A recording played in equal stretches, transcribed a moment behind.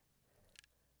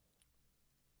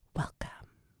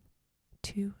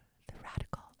to the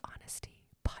Radical Honesty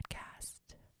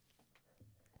Podcast.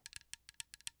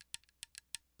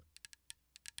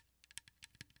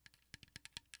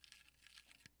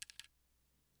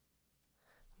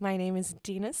 My name is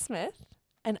Dina Smith,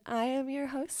 and I am your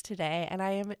host today, and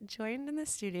I am joined in the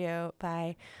studio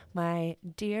by my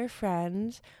dear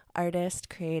friend, artist,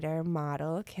 creator,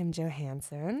 model, Kim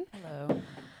Johansson. Hello.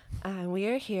 We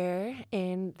are here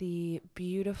in the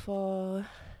beautiful,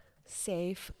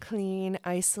 safe, clean,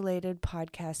 isolated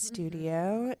podcast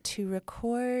studio to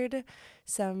record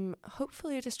some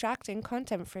hopefully distracting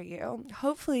content for you.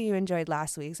 Hopefully you enjoyed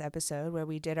last week's episode where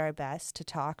we did our best to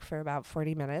talk for about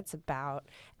 40 minutes about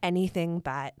anything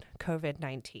but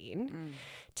COVID-19.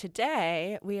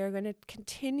 Today, we are going to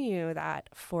continue that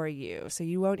for you, so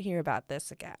you won't hear about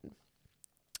this again.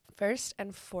 First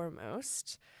and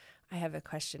foremost, I have a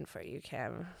question for you,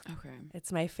 Kim. Okay.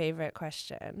 It's my favorite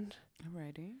question. I'm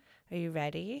ready. Are you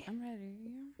ready? I'm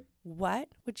ready. What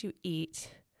would you eat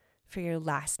for your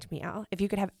last meal? If you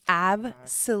could have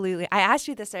absolutely... I asked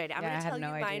you this already. I'm going to tell you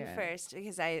mine first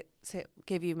because I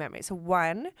give you memory. So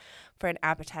one, for an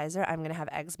appetizer, I'm going to have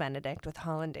eggs Benedict with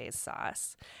hollandaise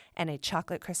sauce and a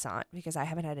chocolate croissant because I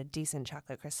haven't had a decent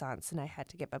chocolate croissant since I had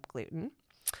to give up gluten.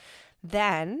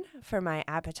 Then, for my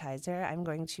appetizer, I'm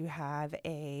going to have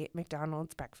a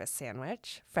McDonald's breakfast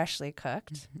sandwich, freshly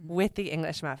cooked, with the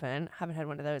English muffin. Haven't had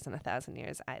one of those in 1,000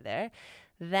 years either.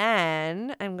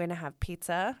 Then, I'm going to have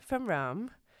pizza from Rome.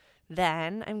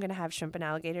 Then, I'm going to have shrimp and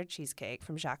alligator cheesecake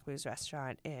from Jacques Bou's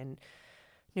restaurant in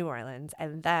New Orleans.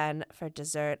 And then, for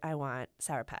dessert, I want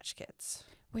Sour Patch Kids.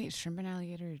 Wait, shrimp and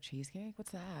alligator cheesecake?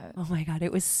 What's that? Oh my God,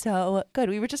 it was so good.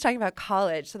 We were just talking about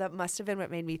college, so that must have been what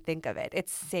made me think of it.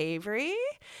 It's savory.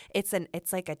 It's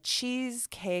like a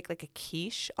cheesecake, like a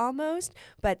quiche almost,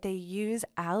 but they use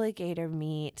alligator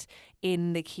meat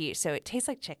in the quiche. So it tastes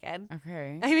like chicken.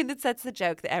 Okay. I mean, that's the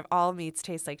joke that all meats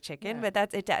taste like chicken, but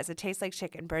it does. It tastes like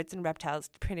chicken. Birds and reptiles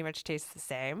pretty much taste the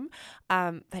same.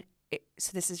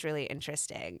 So this is really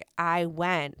interesting. I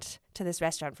went to this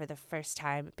restaurant for the first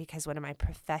time because one of my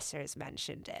professors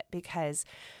mentioned it, because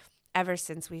ever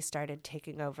since we started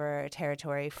taking over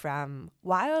territory from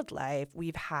wildlife,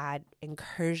 we've had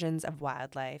incursions of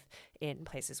wildlife in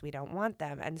places we don't want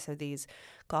them. And so these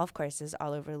golf courses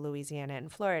all over Louisiana and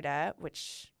Florida,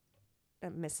 which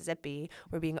Mississippi,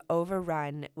 were being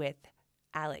overrun with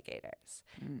alligators.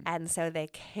 And so they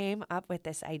came up with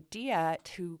this idea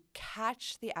to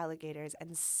catch the alligators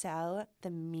and sell the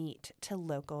meat to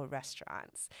local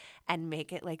restaurants and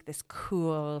make it like this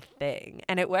cool thing.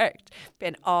 And it worked.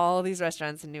 And all these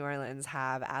restaurants in New Orleans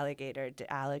have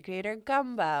alligator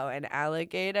gumbo and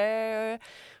alligator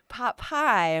pot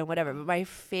pie and whatever. But my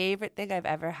favorite thing I've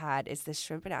ever had is the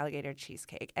shrimp and alligator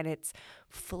cheesecake. And it's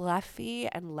fluffy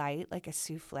and light like a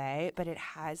souffle, but it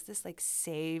has this like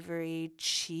savory,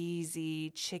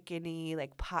 cheesy, chickeny,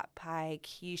 like pot pie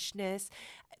quiche-ness.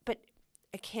 But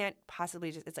it can't possibly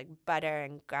it's like butter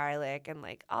and garlic and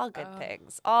like all good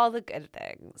things, all the good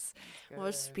things.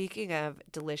 Well, speaking of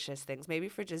delicious things, maybe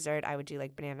for dessert, I would do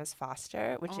like bananas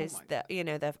Foster, which is the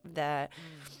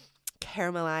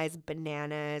caramelized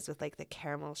bananas with like the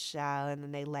caramel shell, and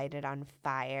then they light it on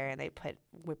fire and they put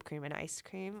whipped cream and ice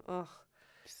cream. Ugh.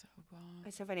 So bomb.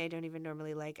 It's so funny. I don't even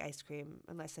normally like ice cream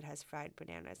unless it has fried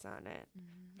bananas on it.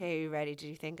 Hey, are you ready? Did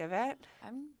you think of it?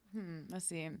 Let's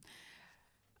see.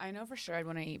 I know for sure I'd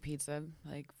want to eat pizza,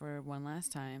 like for one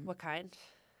last time. What kind?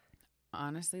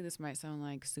 Honestly, this might sound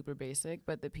like super basic,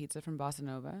 but the pizza from Bossa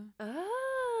Nova.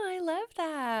 Oh, I love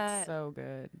that. It's so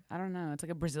good. I don't know. It's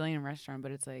like a Brazilian restaurant,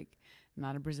 but it's like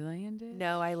not a Brazilian dish.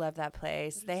 No, I love that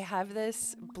place. They have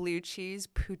this blue cheese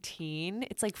poutine.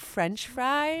 It's like French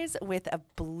fries with a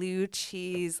blue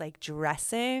cheese like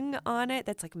dressing on it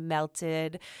that's like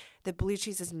melted. The blue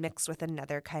cheese is mixed with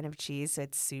another kind of cheese, so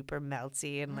it's super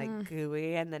melty and like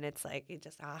gooey. And then it's like you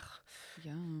just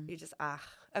Yum.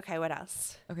 Okay, what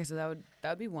else? Okay, so that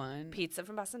would be one. Pizza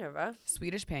from Bossa Nova.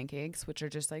 Swedish pancakes, which are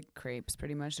just like crepes,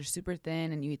 pretty much. They're super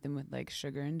thin, and you eat them with like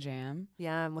sugar and jam.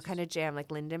 Yum. What kind of jam? Like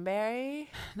lingonberry?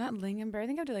 Not lingonberry. I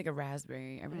think I would do like a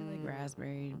raspberry. I really like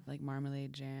raspberry, like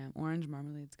marmalade jam. Orange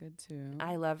marmalade's good too.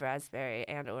 I love raspberry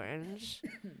and orange.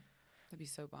 That'd be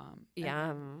so bomb.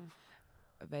 Yum.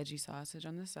 A veggie sausage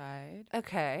on the side.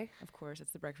 Okay. Of course,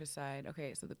 it's the breakfast side.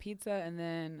 Okay, so the pizza and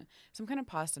then some kind of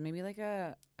pasta, maybe like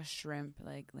a shrimp,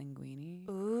 like linguine.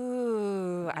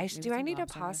 Ooh, Maybe I need a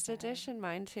some lobster on the pasta side. dish in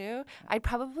mine too. I'd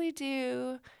probably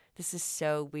do This is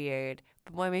so weird.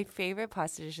 But one of my favorite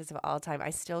pasta dishes of all time, I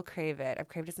still crave it. I've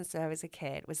craved it since I was a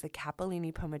kid, was the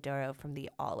capellini pomodoro from the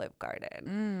Olive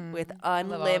Garden with I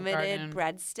love Olive unlimited Garden.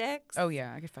 breadsticks. Oh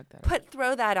yeah, I could fuck that up.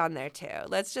 Throw that on there too.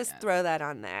 Let's just throw that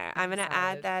on there. I'm And gonna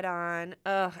add salad. that on.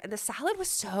 Ugh, and the salad was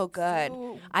so good.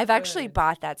 So I've actually good.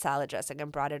 bought that salad dressing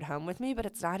and brought it home with me, but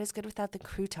it's not as good without the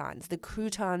croutons. The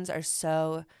croutons are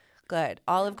so good.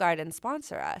 Olive Garden,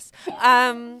 sponsor us.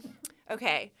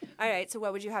 Okay. All right. So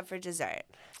what would you have for dessert?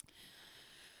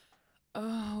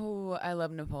 Oh, I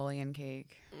love Napoleon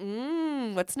cake.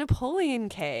 What's Napoleon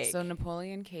cake? So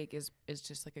Napoleon cake is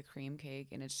just like a cream cake,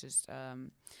 and it's just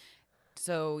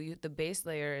so the base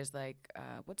layer is like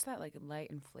what's that, like light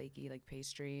and flaky like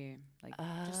pastry, like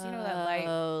just that light.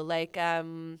 Oh,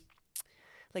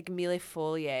 like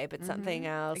millefeuille, but something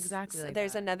else. Exactly like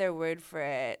There's that. another word for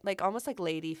it, like almost like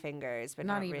lady fingers, but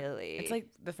not even really. It's like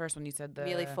the first one you said, the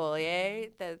millefeuille,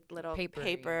 the little Papery.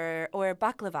 paper, or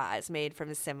baklava is made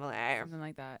from similar. something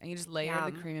like that, and you just layer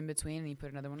the cream in between, and you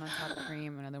put another one on top of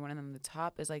cream, another one, and then the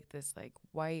top is like this like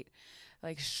white,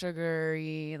 like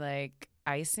sugary like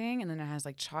icing, and then it has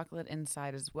like chocolate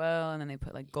inside as well, and then they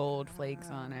put like gold flakes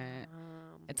on it.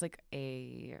 It's like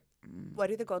a What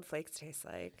do the gold flakes taste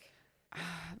like?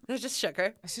 They're just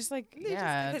sugar. it's just like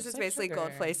Because it's like basically gold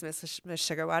sugar. flakes with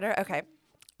sugar water. Okay.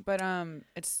 But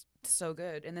it's so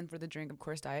good. And then for the drink, of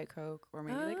course, Diet Coke or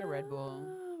maybe like a Red Bull.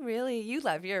 Oh, really? You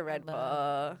love your Red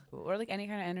Bull. Or like any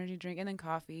kind of energy drink, and then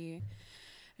coffee,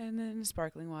 and then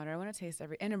sparkling water. I want to taste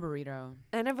and a burrito.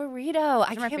 And a burrito.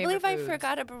 I my can't believe favorite I foods.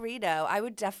 forgot a burrito. I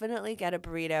would definitely get a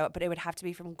burrito, but it would have to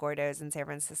be from Gordo's in San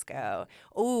Francisco.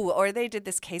 Ooh, or they did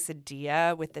this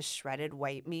quesadilla with the shredded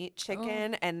white meat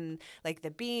chicken and like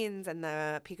the beans and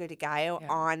the pico de gallo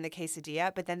on the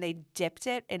quesadilla, but then they dipped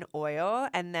it in oil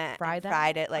and then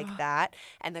fried it like that.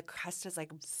 And the crust is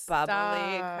like bubbly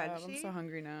and crunchy. I'm so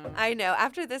hungry now. I know.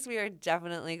 After this, we are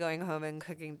definitely going home and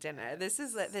cooking dinner. This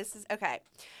is okay.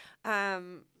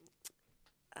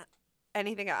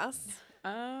 Anything else?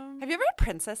 Have you ever had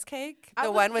princess cake? I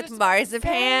The was one with just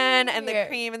marzipan and the say.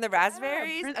 cream and the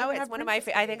raspberries? I would It's have one of my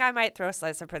princess I think I might throw a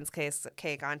slice of princess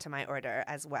cake onto my order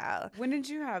as well. When did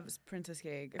you have princess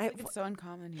cake? I feel like it's so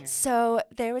uncommon here. So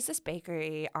there was this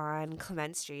bakery on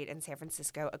Clement Street in San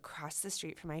Francisco across the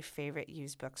street from my favorite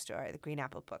used bookstore, the Green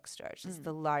Apple Bookstore, which is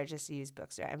the largest used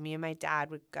bookstore. And me and my dad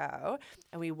would go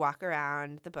and we'd walk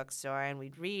around the bookstore and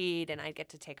we'd read, and I'd get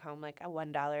to take home like a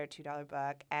 $1 or $2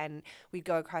 book. And we'd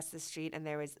go across the street and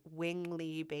there was Wing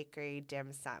Lee Bakery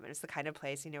dim sum. It was the kind of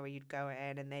place, where you'd go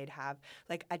in and they'd have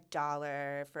like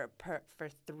 $1 for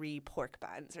 3 pork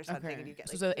buns or something. And you get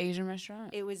So like it's an Asian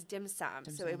restaurant? it was dim sum.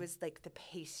 So it was like the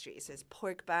pastries. So it was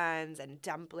pork buns and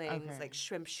dumplings, like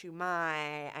shrimp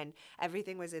shumai, and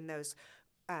everything was in those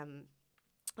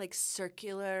like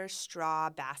circular straw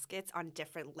baskets on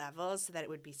different levels so that it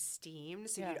would be steamed.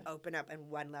 So you'd open up and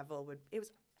one level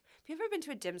have you ever been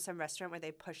to a dim sum restaurant where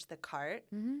they push the cart?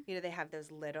 They have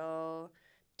those little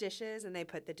dishes and they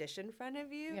put the dish in front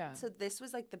of you. Yeah. So this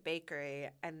was like the bakery,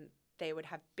 and they would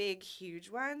have big, huge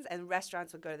ones, and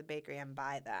restaurants would go to the bakery and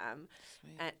buy them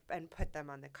and put them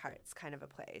on the carts, kind of a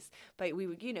place. But we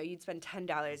would, you'd spend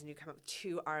 $10 and you'd come up with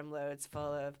 2 armloads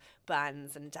full of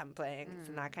buns and dumplings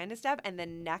and that kind of stuff. And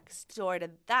then next door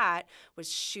to that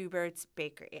was Schubert's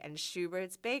Bakery. And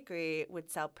Schubert's Bakery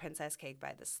would sell princess cake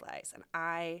by the slice. And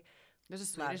There's a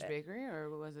Swedish bakery, or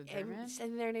was it German?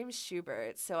 and their name's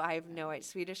Schubert, so I have no idea,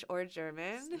 Swedish or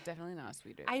German. It's definitely not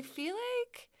Swedish. I feel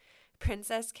like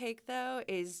princess cake, though,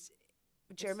 is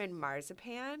German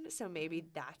marzipan, so maybe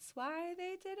that's why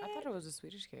they did it. I thought it was a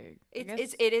Swedish cake.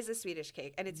 It is a Swedish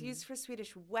cake, and it's used for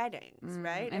Swedish weddings,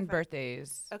 right? And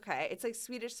birthdays. Okay, it's like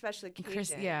Swedish special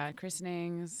occasion.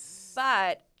 Christenings.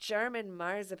 But German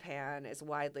marzipan is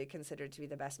widely considered to be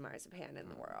the best marzipan in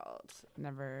the world.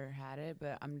 Never had it,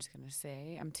 but I'm just gonna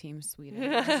say I'm Team Sweden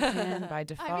marzipan by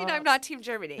default. I mean, I'm not Team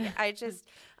Germany. I just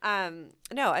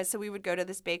no. So we would go to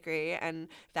this bakery, and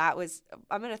that was.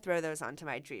 I'm gonna throw those onto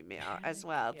my dream meal as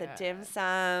well. The dim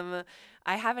sum.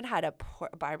 I haven't had a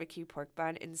barbecue pork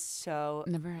bun in so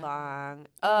long.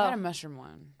 I had a mushroom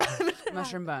one.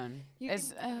 Mushroom bun.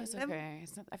 It's okay.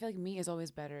 I feel like meat is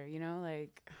always better.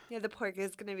 Yeah, the pork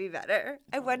is gonna be better.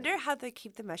 I wonder how they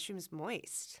keep the mushrooms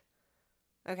moist.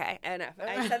 Okay, enough.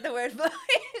 I said the word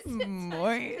moist.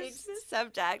 Moist. Change the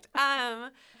subject.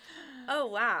 Oh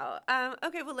wow.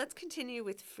 Okay, well let's continue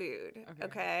with food.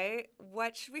 Okay.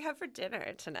 What should we have for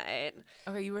dinner tonight?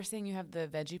 Okay, you were saying you have the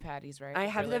veggie patties, right? I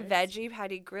have the veggie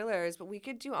patty grillers, but we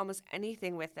could do almost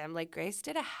anything with them. Like Grace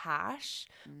did a hash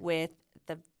with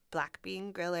the black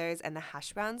bean grillers and the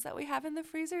hash browns that we have in the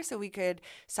freezer. So we could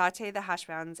saute the hash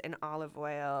browns in olive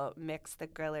oil, mix the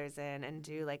grillers in, and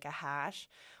do like a hash.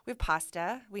 We have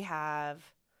pasta. We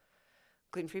have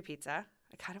gluten-free pizza.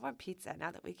 I kind of want pizza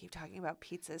now that we keep talking about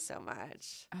pizza so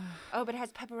much. Oh, but it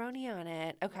has pepperoni on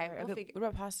it. Okay. What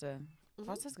about pasta?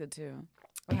 Pasta's good too.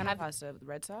 What kind of pasta? With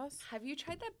red sauce? Have you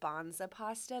tried that Bonza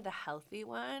pasta, the healthy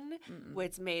one? Where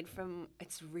it's made from,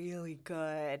 it's really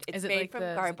good. It's made like from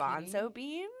garbanzo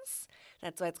beans.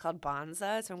 That's why it's called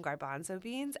Bonza. It's from garbanzo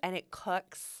beans. And it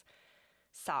cooks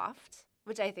soft,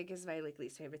 which I think is my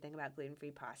least favorite thing about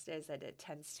gluten-free pasta is that it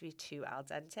tends to be too al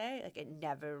dente. Like it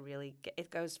never really, it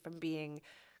goes from being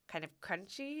kind of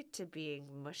crunchy to being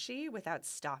mushy without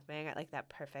stopping at like that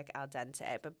perfect al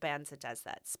dente. But Banza does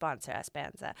that. Sponsor us,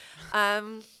 Banza.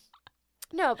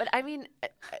 No, but I mean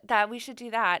that we should do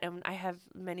that. And I have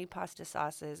many pasta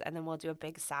sauces, and then we'll do a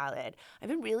big salad. I've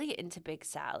been really into big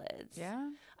salads.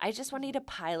 Yeah. I just want to eat a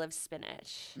pile of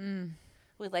spinach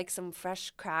with like some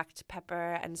fresh cracked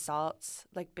pepper and salt,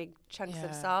 like big chunks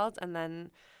of salt, and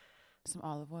then some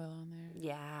olive oil on there.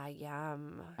 Yeah,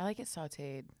 yum. I like it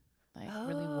sautéed. Like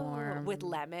really warm with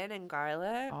lemon and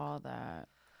garlic. All that.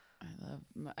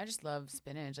 I just love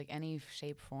spinach, like any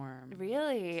shape, form.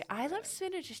 Really? I love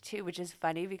spinach too, which is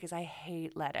funny because I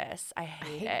hate lettuce. I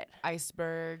hate it.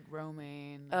 Iceberg,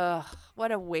 romaine. Ugh,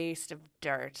 what a waste of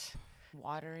dirt.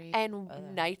 Watery. And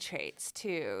nitrates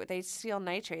too. They steal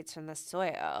nitrates from the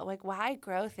soil. Like, why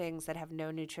grow things that have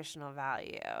no nutritional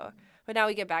value? But now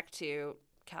we get back to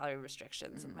calorie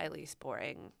restrictions, my least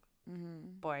boring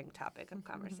topic of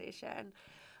conversation.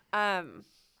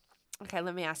 Okay,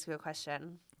 let me ask you a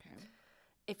question. Okay.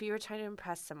 If you were trying to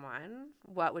impress someone,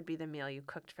 what would be the meal you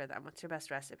cooked for them? What's your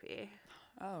best recipe?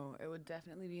 Oh, it would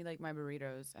definitely be like my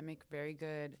burritos. I make very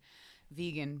good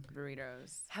vegan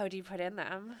burritos. How do you put in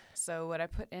them? So what I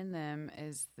put in them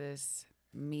is this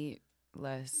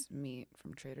meatless meat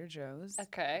from Trader Joe's.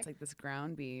 Okay. It's like this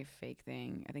ground beef fake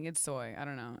thing. I think it's soy. I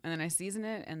don't know. And then I season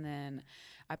it, and then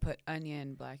I put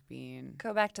onion, black bean.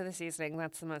 Go back to the seasoning.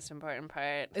 That's the most important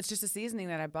part. It's just a seasoning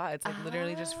that I bought. It's like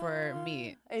literally just for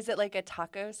meat. Is it like a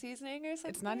taco seasoning or something?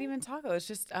 It's not even taco. It's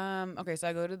just okay. So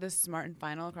I go to this Smart and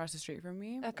Final across the street from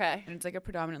me. Okay. And it's like a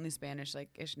predominantly Spanish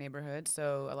ish neighborhood.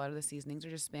 So a lot of the seasonings are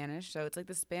just Spanish. So it's like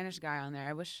the Spanish guy on there.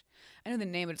 I wish I knew the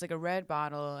name, but it's like a red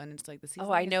bottle, and it's like the seasoning.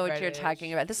 Oh, I know what reddish. you're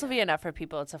talking about. This will be enough for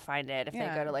people to find it if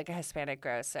they go to like a Hispanic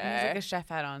grocer. And he's like a chef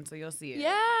hat on, so you'll see it.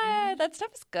 Yeah, that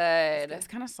stuff is good. It's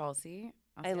kind of salty.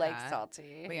 I like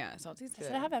salty. But yeah, salty's good.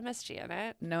 Does it have MSG in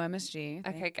it? No MSG.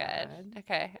 Okay, good.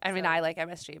 Okay. I mean, I like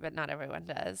MSG, but not everyone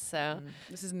does. So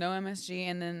this is no MSG,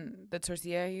 and then the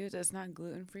tortilla I use, it's not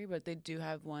gluten free, but they do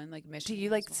have one like Michigan. Do you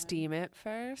like steam it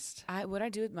first? What I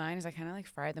do with mine is I kind of like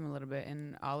fry them a little bit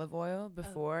in olive oil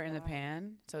before in the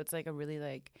pan, so it's like a really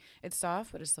like it's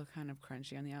soft, but it's still kind of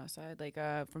crunchy on the outside, like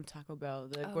from Taco Bell,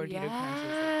 the gordita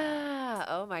crunchies. Like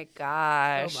oh my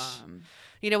gosh. So bomb.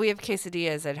 You know, we have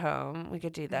quesadillas at home. We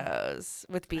could do those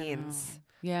with beans.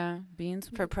 Yeah, beans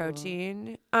for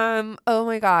protein. Cool. Oh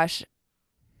my gosh.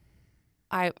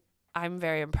 I'm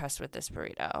very impressed with this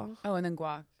burrito. Oh, and then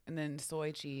guac, and then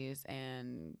soy cheese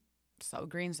and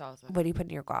green salsa. What do you put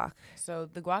in your guac? So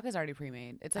the guac is already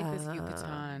pre-made. It's like this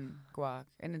Yucatan guac,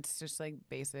 and it's just like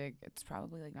basic. It's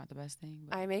probably like not the best thing.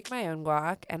 But. I make my own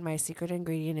guac, and my secret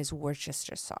ingredient is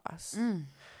Worcestershire sauce.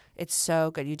 It's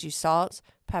so good. You do salt,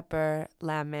 pepper,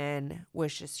 lemon,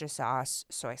 Worcestershire sauce,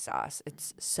 soy sauce.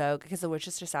 It's so good because the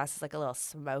Worcestershire sauce is like a little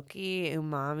smoky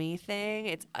umami thing.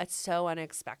 It's so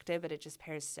unexpected, but it just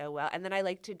pairs so well. And then I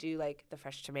like to do like the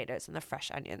fresh tomatoes and the fresh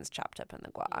onions chopped up in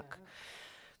the guac. Yeah.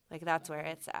 Like that's where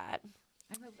it's at.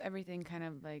 I love everything kind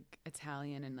of like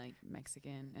Italian and like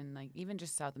Mexican and like even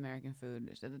just South American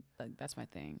food. Like that's my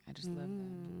thing. I just love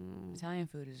that. Italian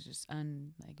food is just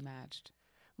unmatched.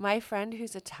 My friend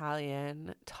who's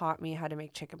Italian taught me how to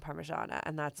make chicken parmigiana,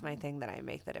 and that's my thing that I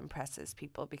make that impresses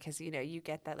people because, you know, you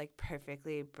get that like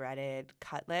perfectly breaded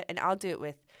cutlet, and I'll do it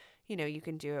with, you know, you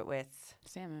can do it with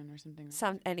salmon or something.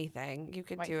 Anything. You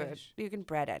can do it. Whitefish. You can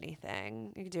bread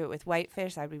anything. You can do it with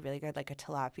whitefish. That'd be really good, like a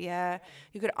tilapia.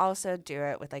 You could also do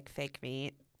it with like fake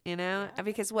meat, you know,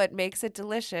 because what makes it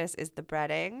delicious is the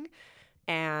breading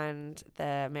and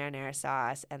the marinara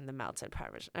sauce and the melted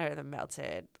parmesan or the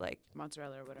melted like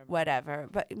mozzarella or whatever.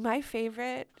 But my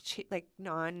favorite like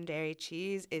non-dairy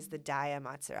cheese is the Daiya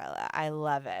mozzarella. I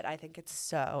love it. I think it's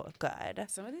so good.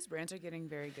 Some of these brands are getting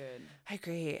very good. I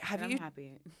agree. I'm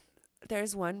happy.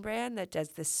 There's one brand that does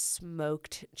this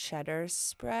smoked cheddar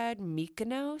spread,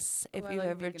 Mykonos. If you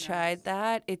ever tried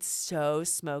that, it's so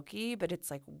smoky, but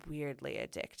it's like weirdly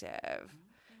addictive.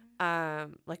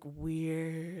 like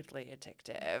weirdly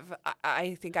addictive.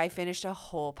 I think I finished a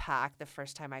whole pack the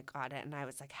first time I got it, and I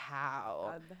was like,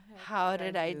 how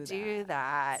did I do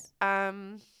that?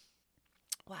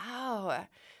 Wow.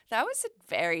 That was a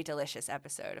very delicious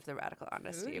episode of the Radical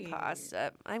Honesty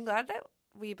Pasta. I'm glad that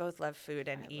we both love food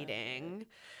and eating.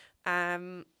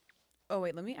 Oh,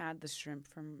 wait, let me add the shrimp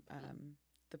from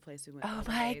the place we went. Oh,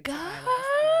 my gosh.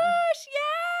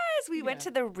 Yes. We went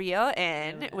to the Real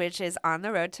Inn, which is on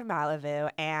the road to Malibu,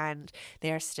 and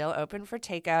they are still open for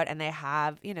takeout. And they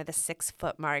have, you know, the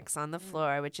 6-foot marks on the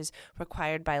floor, which is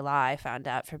required by law, I found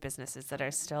out, for businesses that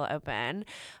are still open.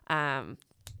 Yeah.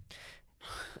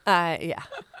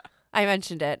 I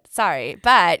mentioned it. Sorry.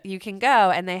 But you can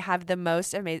go, and they have the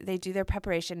most amazing. They do their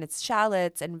preparation. It's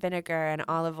shallots and vinegar and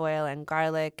olive oil and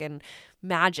garlic and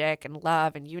magic and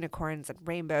love and unicorns and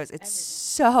rainbows. It's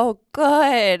so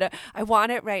good. I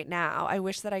want it right now. I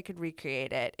wish that I could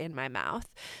recreate it in my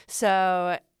mouth.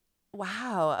 So,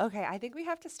 wow. Okay. I think we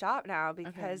have to stop now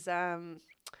because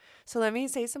so let me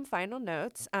say some final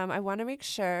notes. I want to make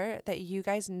sure that you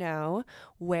guys know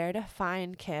where to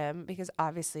find Kim, because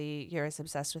obviously you're as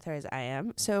obsessed with her as I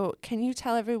am. So can you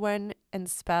tell everyone and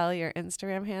spell your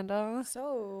Instagram handle?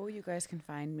 So you guys can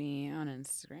find me on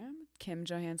Instagram, Kim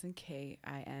Johansson,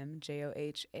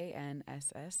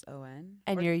 KimJohansson.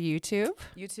 And your YouTube?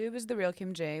 YouTube is The Real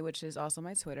Kim J, which is also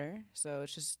my Twitter. So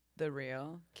it's just The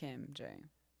Real Kim J.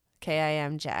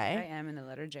 KIMJ. I am in the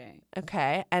letter J.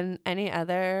 Okay. And any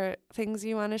other things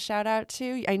you want to shout out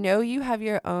to? I know you have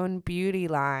your own beauty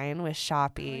line with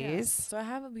Shoppies. Oh, yeah. So I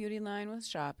have a beauty line with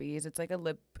Shoppies. It's like a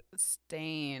lip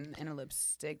stain and a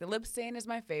lipstick. The lip stain is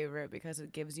my favorite because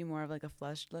it gives you more of like a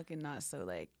flushed look and not so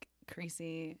like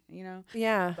creasy, you know?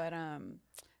 Yeah. But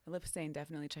the lip stain,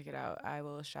 definitely check it out. I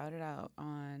will shout it out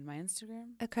on my Instagram.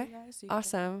 Okay. Guys, so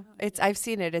awesome. I've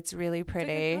seen it. It's really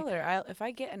pretty. It's like a color. If I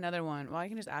get another one, well, I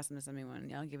can just ask them to send me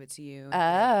one. I'll give it to you.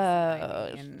 Oh,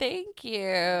 thank you.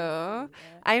 Yeah.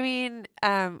 I mean,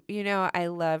 you know, I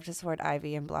love to support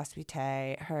Ivy and Bloss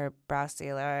Beauté. Her brow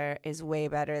sealer is way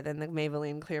better than the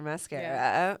Maybelline Clear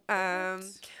Mascara. Yeah.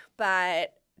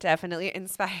 But definitely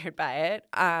inspired by it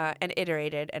and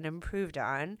iterated and improved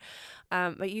on.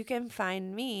 But you can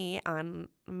find me on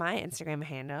my Instagram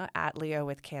handle at Leo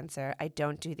with Cancer. I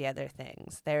don't do the other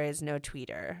things. There is no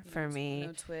tweeter for me.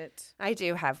 No twit. I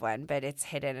do have one, but it's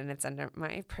hidden and it's under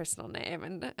my personal name,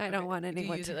 and I don't want anyone.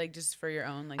 Do you use it like just for your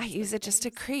own? Like I use it just to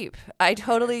creep. I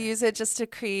totally use it just to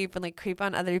creep and like creep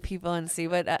on other people and see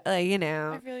what you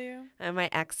know. I feel you. And my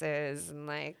exes and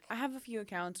like. I have a few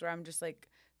accounts where I'm just like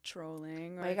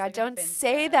trolling. Oh my God, don't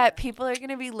say that. People are going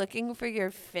to be looking for your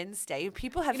Finsta.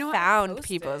 People have found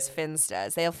people's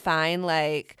Finstas. They'll find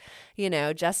like, you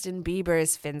know, Justin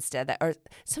Bieber's Finsta, or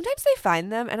sometimes they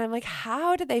find them and I'm like,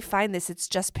 how did they find this? It's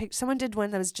just someone did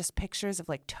one that was just pictures of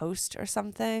like toast or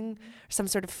something, or some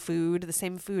sort of food, the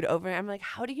same food over. I'm like,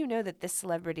 how do you know that this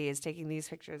celebrity is taking these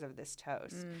pictures of this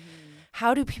toast?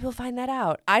 How do people find that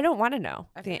out? I don't want to know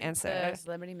the answer. The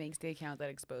celebrity makes the account that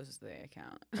exposes the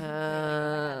account.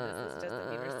 This is Justin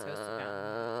Bieber's toast account.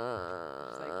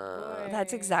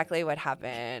 That's exactly what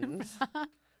happened.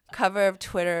 Cover of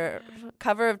Twitter,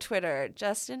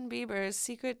 Justin Bieber's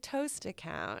secret toast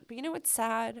account. But you know what's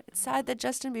sad? It's sad that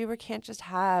Justin Bieber can't just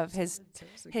have his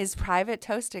private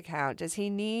toast account. Does he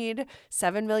need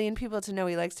 7 million people to know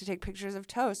he likes to take pictures of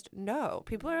toast? No.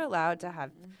 People are allowed to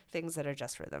have things that are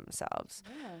just for themselves.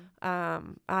 Yeah.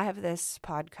 I have this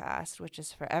podcast, which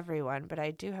is for everyone, but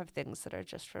I do have things that are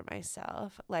just for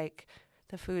myself, like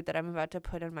the food that I'm about to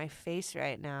put in my face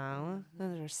right now.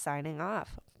 We're signing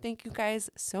off. Thank you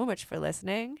guys so much for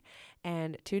listening,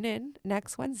 and tune in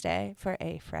next Wednesday for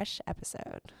a fresh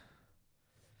episode.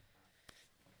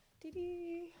 Dee-dee.